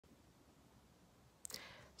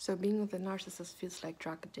So being with a narcissist feels like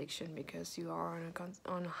drug addiction, because you are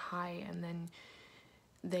on a high, and then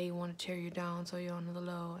they want to tear you down, so you're on the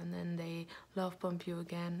low, and then they love bump you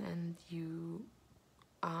again, and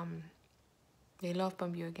they love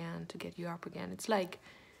bump you again to get you up again. It's like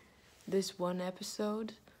this one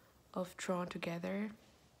episode of Drawn Together.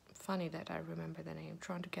 Funny that I remember the name,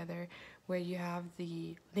 Drawn Together, where you have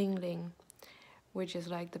the Ling Ling, which is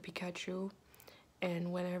like the Pikachu,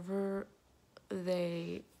 and whenever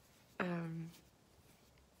they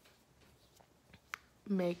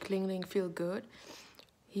make Ling Ling feel good,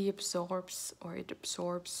 it absorbs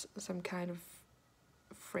some kind of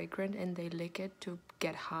fragrant, and they lick it to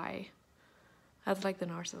get high. That's like the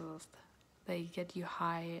narcissist. They get you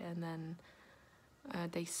high, and then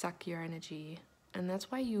they suck your energy, and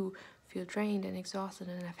that's why you feel drained and exhausted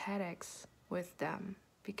and have headaches with them,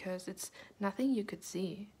 because it's nothing you could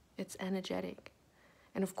see. It's energetic,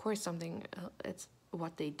 and of course something. It's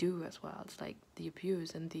what they do as well. It's like the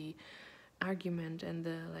abuse and the argument and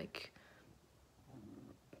the like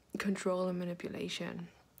control and manipulation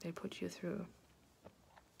they put you through.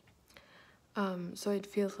 So it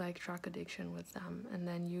feels like drug addiction with them, and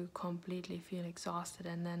then you completely feel exhausted,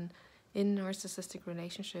 and then in narcissistic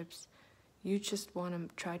relationships you just want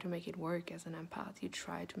to try to make it work as an empath. You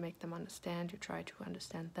try to make them understand, you try to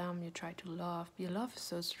understand them, you try to love. Your love is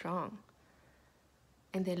so strong,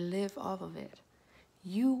 and they live off of it.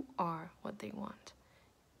 You are what they want.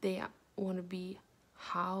 They want to be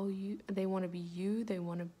they want to be you, they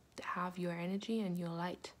want to have your energy and your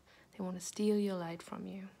light. They want to steal your light from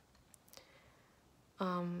you.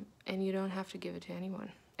 And you don't have to give it to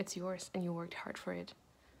anyone. It's yours, and you worked hard for it.